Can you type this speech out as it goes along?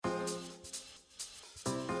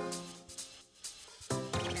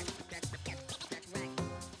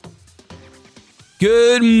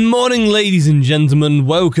Good morning, ladies and gentlemen.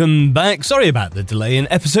 Welcome back. Sorry about the delay in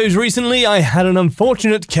episodes recently. I had an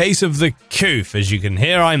unfortunate case of the coof. As you can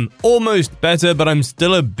hear, I'm almost better, but I'm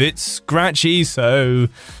still a bit scratchy, so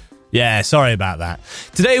yeah, sorry about that.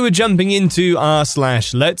 Today we're jumping into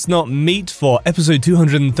r/Let's Not Meet for episode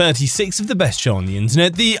 236 of the best show on the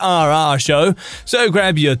internet, the RR Show. So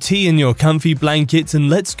grab your tea and your comfy blankets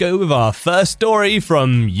and let's go with our first story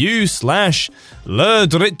from you/Le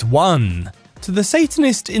Drit One. To the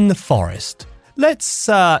Satanist in the forest, let's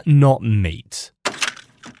not meet.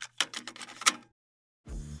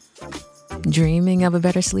 Dreaming of a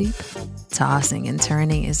better sleep? Tossing and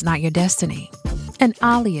turning is not your destiny. And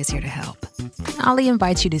Ollie is here to help. Ollie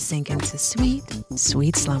invites you to sink into sweet,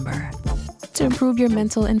 sweet slumber to improve your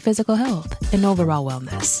mental and physical health and overall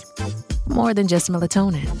wellness. More than just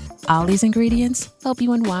melatonin, Ollie's ingredients help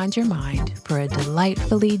you unwind your mind for a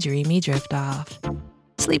delightfully dreamy drift off.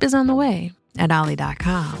 Sleep is on the way at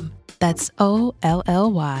Ollie.com. That's OLLY.com.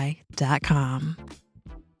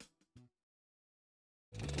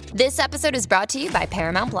 This episode is brought to you by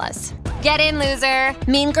Paramount Plus. Get in, loser!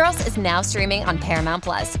 Mean Girls is now streaming on Paramount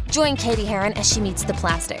Plus. Join Katie Heron as she meets the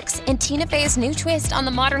plastics and Tina Fey's new twist on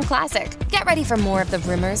the modern classic. Get ready for more of the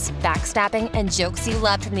rumors, backstabbing, and jokes you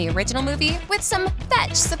loved from the original movie with some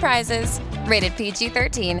fetch surprises. Rated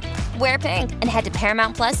PG-13. Wear pink and head to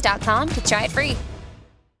ParamountPlus.com to try it free.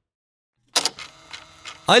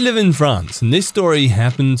 I live in France, and this story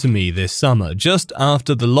happened to me this summer, just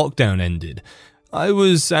after the lockdown ended. I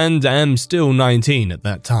was and am still 19 at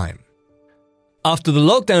that time. After the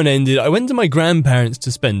lockdown ended, I went to my grandparents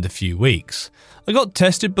to spend a few weeks. I got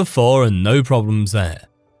tested before and no problems there.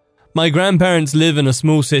 My grandparents live in a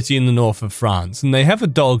small city in the north of France, and they have a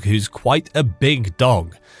dog who's quite a big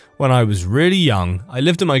dog. When I was really young, I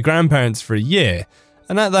lived at my grandparents for a year,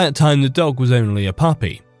 and at that time the dog was only a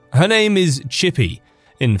puppy. Her name is Chippy,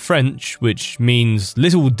 in French, which means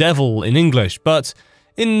little devil in English, but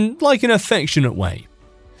in like an affectionate way.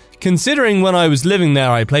 Considering when I was living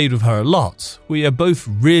there I played with her a lot, we are both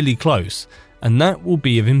really close, and that will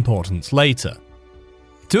be of importance later.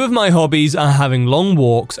 Two of my hobbies are having long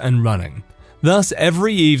walks and running. Thus,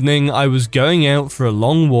 every evening I was going out for a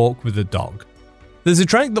long walk with the dog. There's a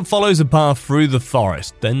track that follows a path through the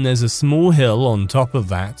forest, then there's a small hill on top of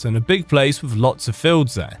that and a big place with lots of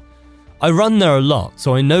fields there. I run there a lot,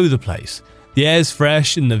 so I know the place. The air's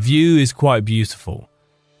fresh and the view is quite beautiful.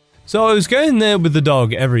 So I was going there with the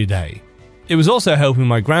dog every day. It was also helping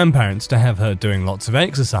my grandparents to have her doing lots of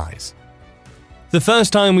exercise. The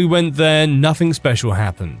first time we went there, nothing special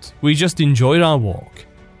happened. We just enjoyed our walk.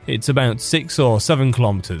 It's about 6 or 7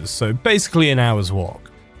 kilometers, so basically an hour's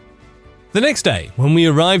walk. The next day, when we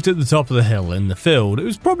arrived at the top of the hill in the field, it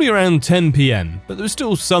was probably around 10 p.m, but there was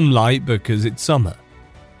still some light because it's summer.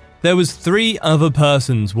 There was 3 other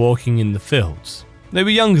persons walking in the fields. They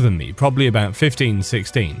were younger than me, probably about 15,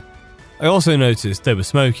 16. I also noticed they were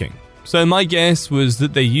smoking, so my guess was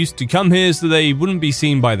that they used to come here so they wouldn't be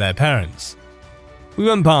seen by their parents. We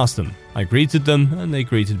went past them, I greeted them, and they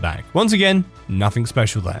greeted back. Once again, nothing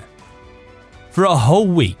special there. For a whole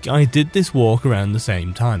week, I did this walk around the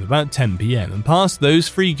same time, about 10 p.m, and passed those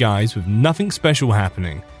 3 guys with nothing special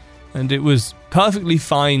happening, and it was perfectly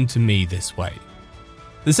fine to me this way.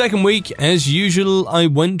 The second week, as usual, I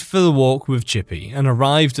went for the walk with Chippy and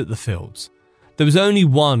arrived at the fields. There was only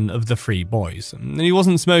one of the 3 boys, and he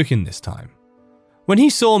wasn't smoking this time. When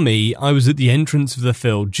he saw me, I was at the entrance of the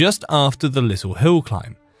field just after the little hill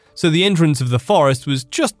climb, so the entrance of the forest was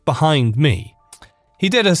just behind me. He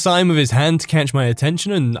did a sign with his hand to catch my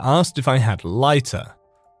attention and asked if I had a lighter,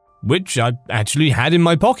 which I actually had in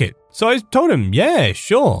my pocket, so I told him, yeah,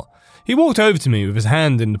 sure. He walked over to me with his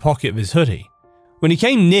hand in the pocket of his hoodie. When he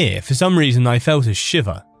came near, for some reason I felt a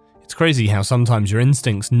shiver. It's crazy how sometimes your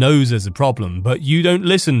instincts knows there's a problem, but you don't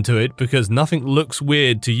listen to it because nothing looks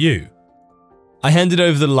weird to you. I handed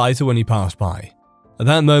over the lighter when he passed by. At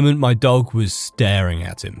that moment, my dog was staring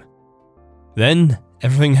at him. Then,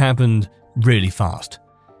 everything happened really fast.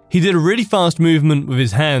 He did a really fast movement with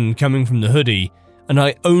his hand coming from the hoodie, and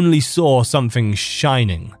I only saw something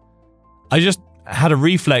shining. I just had a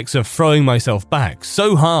reflex of throwing myself back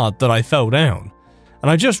so hard that I fell down. And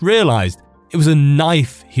I just realized it was a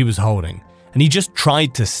knife he was holding, and he just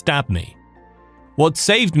tried to stab me. What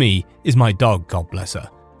saved me is my dog, God bless her.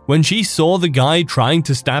 When she saw the guy trying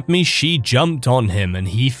to stab me, she jumped on him and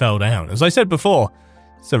he fell down. As I said before,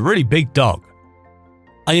 it's a really big dog.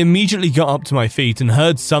 I immediately got up to my feet and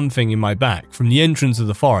heard something in my back from the entrance of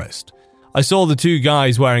the forest. I saw the 2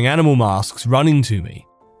 guys wearing animal masks running to me.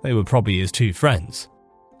 They were probably his 2 friends.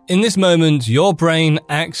 In this moment, your brain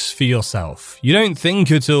acts for yourself. You don't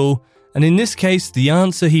think at all, And in this case, the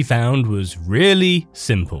answer he found was really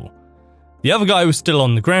simple. The other guy was still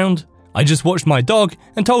on the ground. I just watched my dog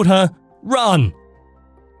and told her, "Run!"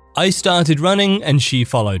 I started running and she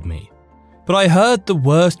followed me. But I heard the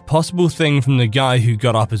worst possible thing from the guy who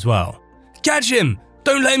got up as well. "Catch him!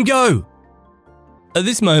 Don't let him go!" At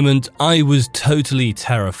this moment, I was totally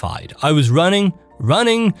terrified. I was running.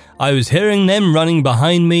 I was hearing them running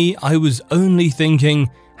behind me. I was only thinking,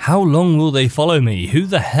 how long will they follow me? Who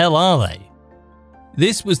the hell are they?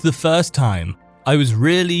 This was the first time I was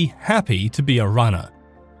really happy to be a runner.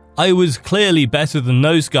 I was clearly better than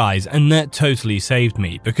those guys, and that totally saved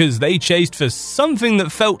me because they chased for something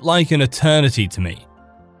that felt like an eternity to me.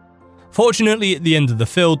 Fortunately, at the end of the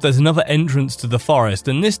field, there's another entrance to the forest,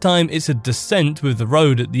 and this time it's a descent with the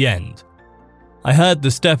road at the end. I heard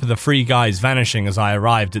the step of the three guys vanishing as I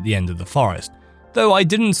arrived at the end of the forest, though I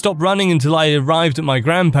didn't stop running until I arrived at my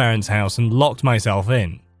grandparents' house and locked myself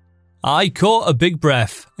in. I caught a big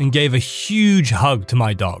breath and gave a huge hug to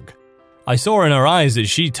my dog. I saw in her eyes that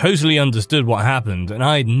she totally understood what happened, and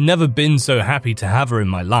I'd never been so happy to have her in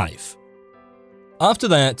my life. After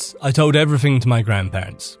that, I told everything to my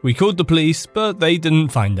grandparents. We called the police, but they didn't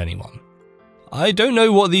find anyone. I don't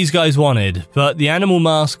know what these guys wanted, but the animal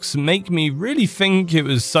masks make me really think it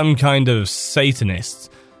was some kind of Satanists.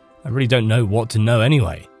 I really don't know what to know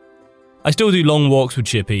anyway. I still do long walks with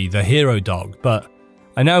Chippy, the hero dog, but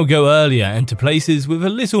I now go earlier and to places with a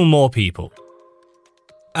little more people.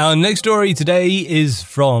 Our next story today is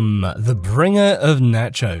from the bringer of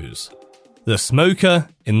nachos, the smoker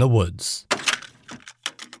in the woods.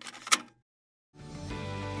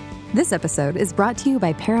 This episode is brought to you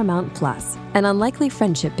by Paramount Plus. An unlikely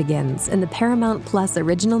friendship begins in the Paramount Plus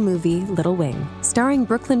original movie Little Wing, starring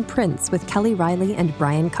Brooklyn Prince with Kelly Riley and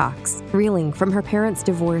Brian Cox. Reeling from her parents'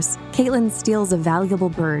 divorce, Caitlin steals a valuable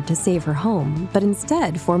bird to save her home, but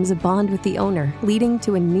instead forms a bond with the owner, leading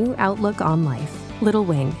to a new outlook on life. Little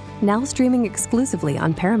Wing, now streaming exclusively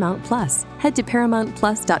on Paramount Plus. Head to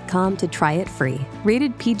ParamountPlus.com to try it free.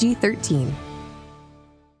 Rated PG-13.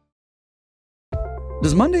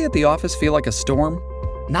 Does Monday at the office feel like a storm?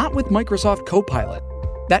 Not with Microsoft Copilot.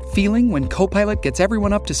 That feeling when Copilot gets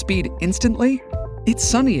everyone up to speed instantly? It's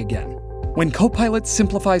sunny again. When Copilot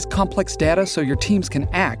simplifies complex data so your teams can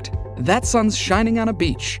act, that sun's shining on a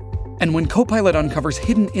beach. And when Copilot uncovers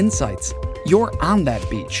hidden insights, you're on that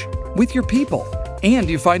beach with your people, and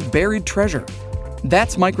you find buried treasure.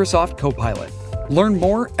 That's Microsoft Copilot. Learn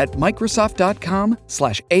more at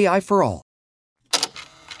Microsoft.com/AI for all.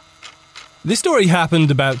 This story happened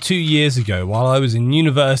about 2 years ago while I was in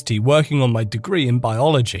university working on my degree in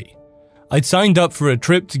biology. I'd signed up for a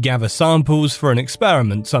trip to gather samples for an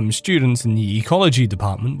experiment some students in the ecology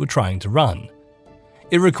department were trying to run.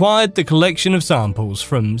 It required the collection of samples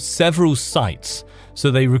from several sites, so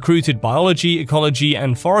they recruited biology, ecology,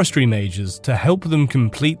 and forestry majors to help them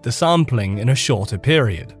complete the sampling in a shorter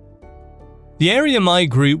period. The area my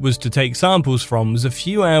group was to take samples from was a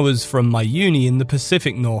few hours from my uni in the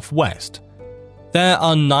Pacific Northwest. There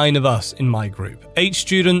are 9 of us in my group, 8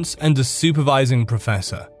 students and a supervising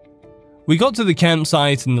professor. We got to the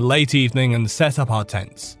campsite in the late evening and set up our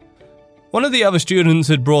tents. One of the other students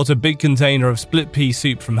had brought a big container of split pea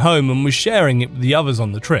soup from home and was sharing it with the others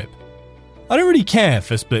on the trip. I don't really care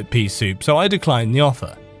for split pea soup, so I declined the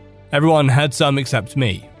offer. Everyone had some except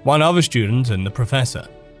me, one other student and the professor.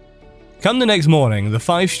 Come the next morning, the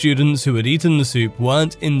 5 students who had eaten the soup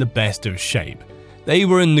weren't in the best of shape. They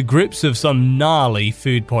were in the grips of some gnarly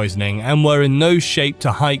food poisoning and were in no shape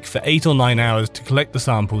to hike for 8 or 9 hours to collect the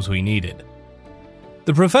samples we needed.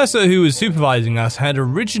 The professor who was supervising us had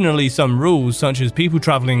originally some rules such as people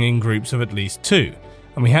traveling in groups of at least 2,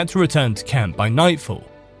 and we had to return to camp by nightfall.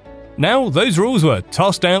 Now, those rules were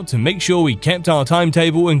tossed out to make sure we kept our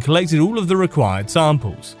timetable and collected all of the required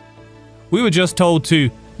samples. We were just told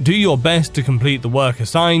to do your best to complete the work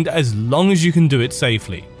assigned as long as you can do it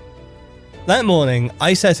safely. That morning,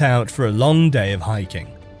 I set out for a long day of hiking.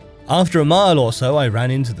 After a mile or so, I ran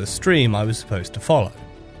into the stream I was supposed to follow.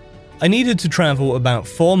 I needed to travel about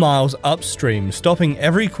 4 miles upstream, stopping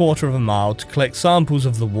every quarter of a mile to collect samples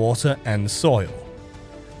of the water and soil.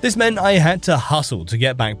 This meant I had to hustle to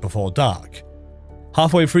get back before dark.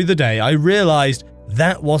 Halfway through the day, I realized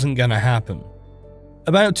that wasn't going to happen.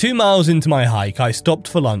 About 2 miles into my hike, I stopped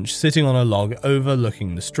for lunch sitting on a log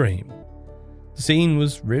overlooking the stream. The scene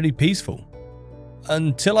was really peaceful.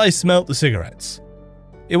 Until I smelt the cigarettes.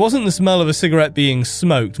 It wasn't the smell of a cigarette being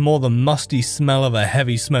smoked, more the musty smell of a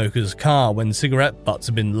heavy smoker's car when cigarette butts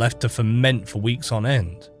have been left to ferment for weeks on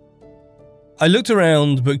end. I looked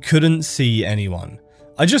around but couldn't see anyone.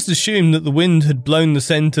 I just assumed that the wind had blown the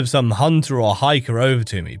scent of some hunter or hiker over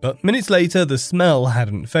to me, but minutes later the smell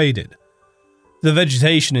hadn't faded. The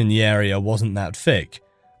vegetation in the area wasn't that thick,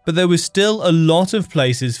 but there was still a lot of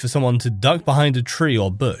places for someone to duck behind a tree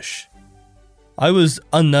or bush. I was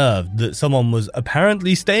unnerved that someone was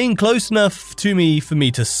apparently staying close enough to me for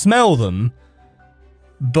me to smell them,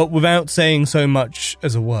 but without saying so much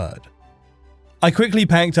as a word. I quickly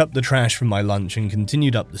packed up the trash from my lunch and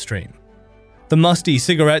continued up the stream. The musty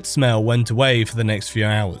cigarette smell went away for the next few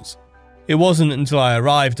hours. It wasn't until I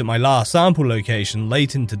arrived at my last sample location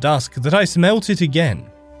late into dusk that I smelt it again.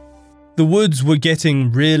 The woods were getting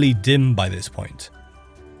really dim by this point.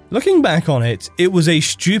 Looking back on it, it was a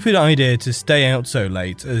stupid idea to stay out so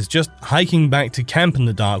late, as just hiking back to camp in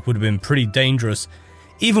the dark would have been pretty dangerous,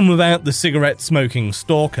 even without the cigarette-smoking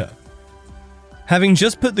stalker. Having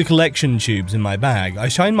just put the collection tubes in my bag, I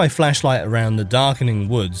shined my flashlight around the darkening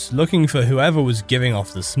woods, looking for whoever was giving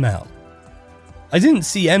off the smell. I didn't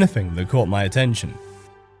see anything that caught my attention.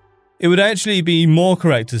 It would actually be more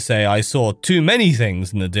correct to say I saw too many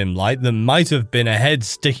things in the dim light that might have been a head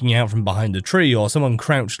sticking out from behind a tree or someone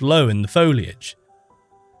crouched low in the foliage.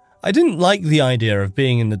 I didn't like the idea of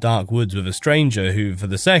being in the dark woods with a stranger who, for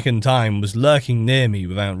the second time, was lurking near me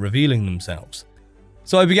without revealing themselves.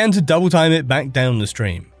 So I began to double time it back down the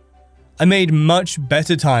stream. I made much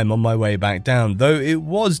better time on my way back down, though it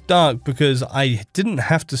was dark because I didn't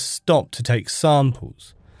have to stop to take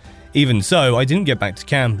samples. Even so, I didn't get back to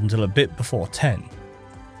camp until a bit before 10.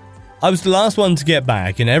 I was the last one to get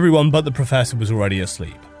back, and everyone but the professor was already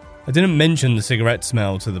asleep. I didn't mention the cigarette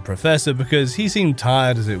smell to the professor because he seemed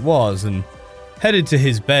tired as it was and headed to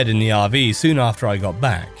his bed in the RV soon after I got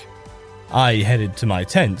back. I headed to my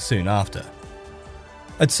tent soon after.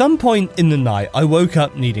 At some point in the night, I woke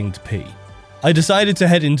up needing to pee. I decided to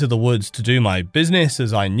head into the woods to do my business,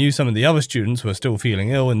 as I knew some of the other students were still feeling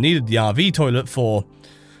ill and needed the RV toilet for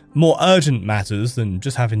more urgent matters than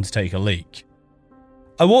just having to take a leak.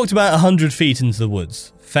 I walked about 100 feet into the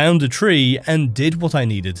woods, found a tree, and did what I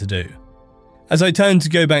needed to do. As I turned to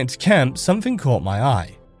go back to camp, something caught my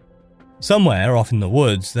eye. Somewhere off in the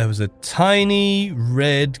woods, there was a tiny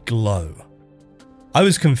red glow. I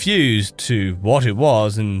was confused to what it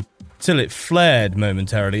was until it flared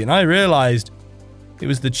momentarily, and I realized it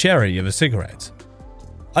was the cherry of a cigarette.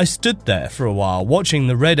 I stood there for a while, watching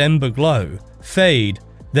the red ember glow, fade,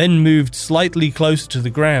 then moved slightly closer to the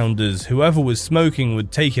ground as whoever was smoking would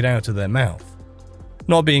take it out of their mouth.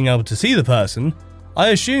 Not being able to see the person,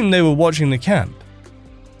 I assumed they were watching the camp.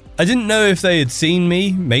 I didn't know if they had seen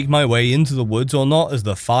me make my way into the woods or not, as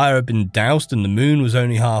the fire had been doused and the moon was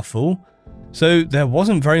only half full, so there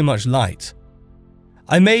wasn't very much light.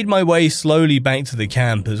 I made my way slowly back to the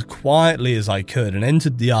camp as quietly as I could and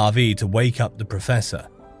entered the RV to wake up the professor.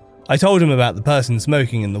 I told him about the person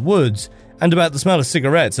smoking in the woods and about the smell of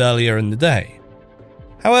cigarettes earlier in the day.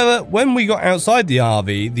 However, when we got outside the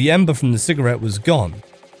RV, the ember from the cigarette was gone.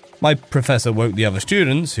 My professor woke the other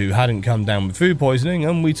students who hadn't come down with food poisoning,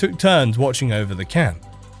 and we took turns watching over the camp.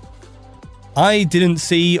 I didn't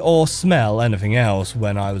see or smell anything else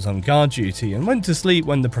when I was on guard duty and went to sleep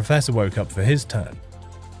when the professor woke up for his turn.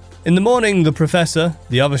 In the morning, the professor,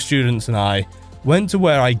 the other students, and I went to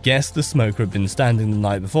where I guessed the smoker had been standing the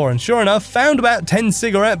night before, and sure enough, found about 10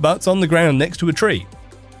 cigarette butts on the ground next to a tree.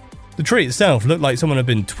 The tree itself looked like someone had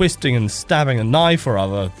been twisting and stabbing a knife or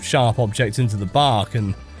other sharp objects into the bark,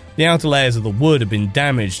 and the outer layers of the wood had been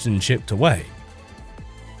damaged and chipped away.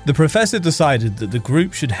 The professor decided that the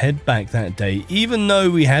group should head back that day, even though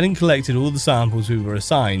we hadn't collected all the samples we were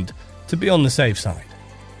assigned, to be on the safe side.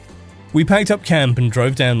 We packed up camp and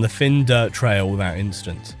drove down the thin dirt trail without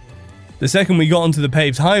incident. The second we got onto the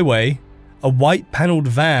paved highway, a white panelled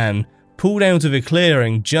van pulled out of a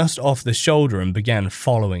clearing just off the shoulder and began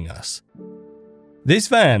following us. This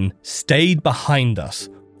van stayed behind us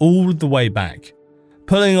all the way back,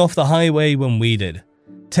 pulling off the highway when we did,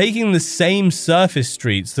 taking the same surface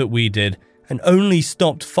streets that we did, and only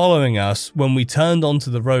stopped following us when we turned onto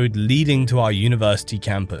the road leading to our university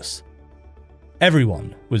campus.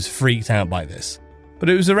 Everyone was freaked out by this, but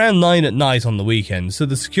it was around 9 at night on the weekend, so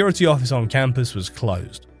the security office on campus was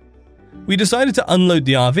closed. We decided to unload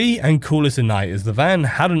the RV and call it a night, as the van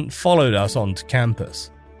hadn't followed us onto campus.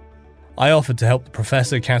 I offered to help the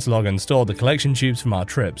professor catalogue and store the collection tubes from our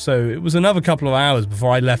trip, so it was another couple of hours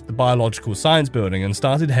before I left the biological science building and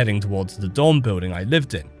started heading towards the dorm building I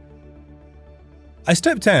lived in. I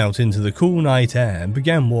stepped out into the cool night air and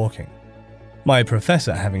began walking, my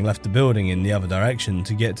professor having left the building in the other direction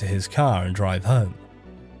to get to his car and drive home.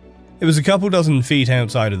 It was a couple dozen feet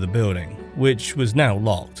outside of the building, which was now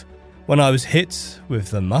locked, when I was hit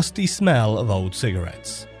with the musty smell of old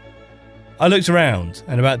cigarettes. I looked around,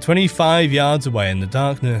 and about 25 yards away in the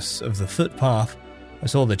darkness of the footpath, I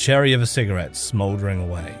saw the cherry of a cigarette smouldering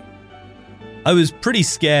away. I was pretty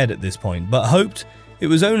scared at this point, but hoped it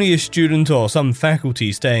was only a student or some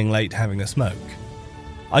faculty staying late having a smoke.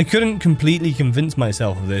 I couldn't completely convince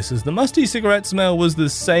myself of this, as the musty cigarette smell was the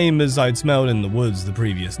same as I'd smelled in the woods the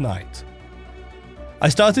previous night. I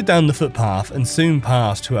started down the footpath and soon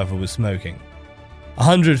passed whoever was smoking.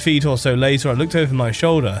 100 feet or so later, I looked over my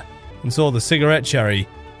shoulder and saw the cigarette cherry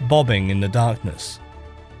bobbing in the darkness.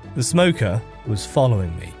 The smoker was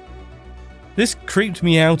following me. This creeped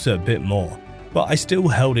me out a bit more, but I still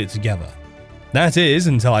held it together. That is,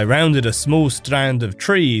 until I rounded a small strand of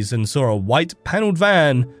trees and saw a white panelled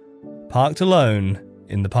van parked alone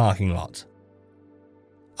in the parking lot.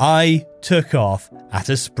 I took off at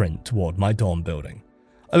a sprint toward my dorm building.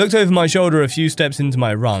 I looked over my shoulder a few steps into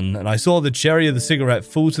my run, and I saw the cherry of the cigarette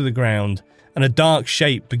fall to the ground and a dark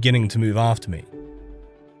shape beginning to move after me.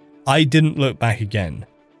 I didn't look back again,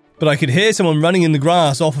 but I could hear someone running in the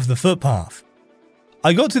grass off of the footpath.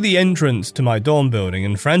 I got to the entrance to my dorm building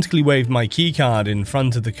and frantically waved my keycard in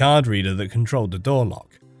front of the card reader that controlled the door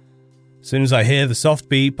lock. As soon as I hear the soft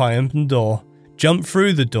beep, I open the door, jump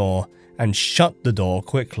through the door, and shut the door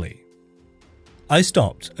quickly. I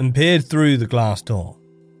stopped and peered through the glass door.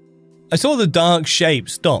 I saw the dark shape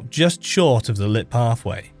stop just short of the lit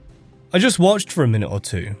pathway. I just watched for a minute or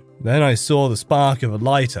two, then I saw the spark of a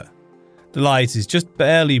lighter. The light is just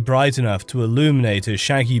barely bright enough to illuminate a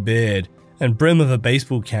shaggy beard and brim of a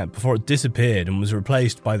baseball cap before it disappeared and was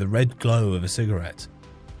replaced by the red glow of a cigarette.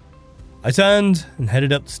 I turned and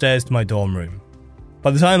headed up the stairs to my dorm room.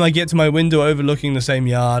 By the time I get to my window overlooking the same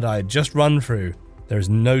yard I had just run through, there is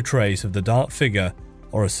no trace of the dark figure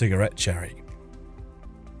or a cigarette cherry.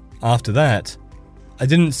 After that, I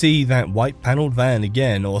didn't see that white panelled van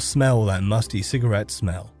again or smell that musty cigarette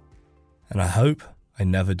smell. And I hope I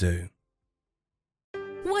never do.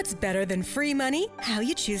 What's better than free money? How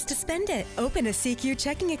you choose to spend it. Open a CQ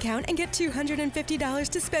checking account and get $250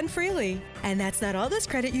 to spend freely. And that's not all this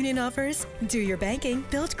credit union offers. Do your banking,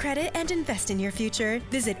 build credit, and invest in your future.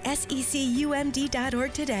 Visit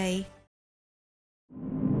secumd.org today.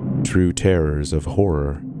 True terrors of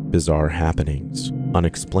horror, bizarre happenings,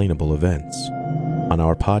 unexplainable events. On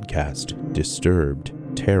our podcast, Disturbed,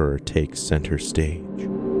 terror takes center stage.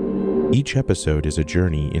 Each episode is a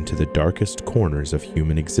journey into the darkest corners of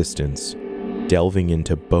human existence, delving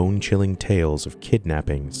into bone-chilling tales of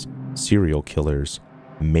kidnappings, serial killers,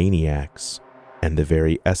 maniacs, and the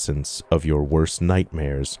very essence of your worst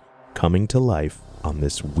nightmares coming to life on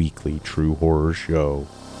this weekly true horror show.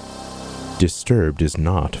 Disturbed is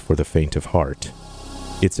not for the faint of heart.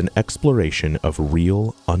 It's an exploration of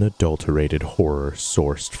real, unadulterated horror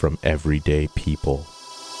sourced from everyday people.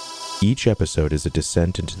 Each episode is a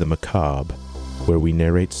descent into the macabre, where we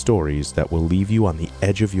narrate stories that will leave you on the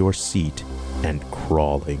edge of your seat and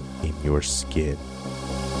crawling in your skin.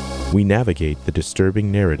 We navigate the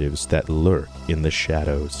disturbing narratives that lurk in the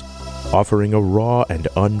shadows, offering a raw and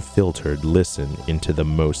unfiltered listen into the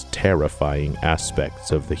most terrifying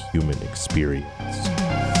aspects of the human experience.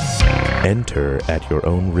 Enter at your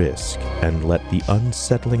own risk and let the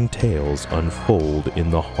unsettling tales unfold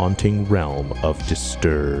in the haunting realm of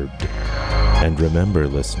Disturbed. And remember,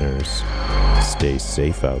 listeners, stay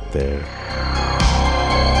safe out there.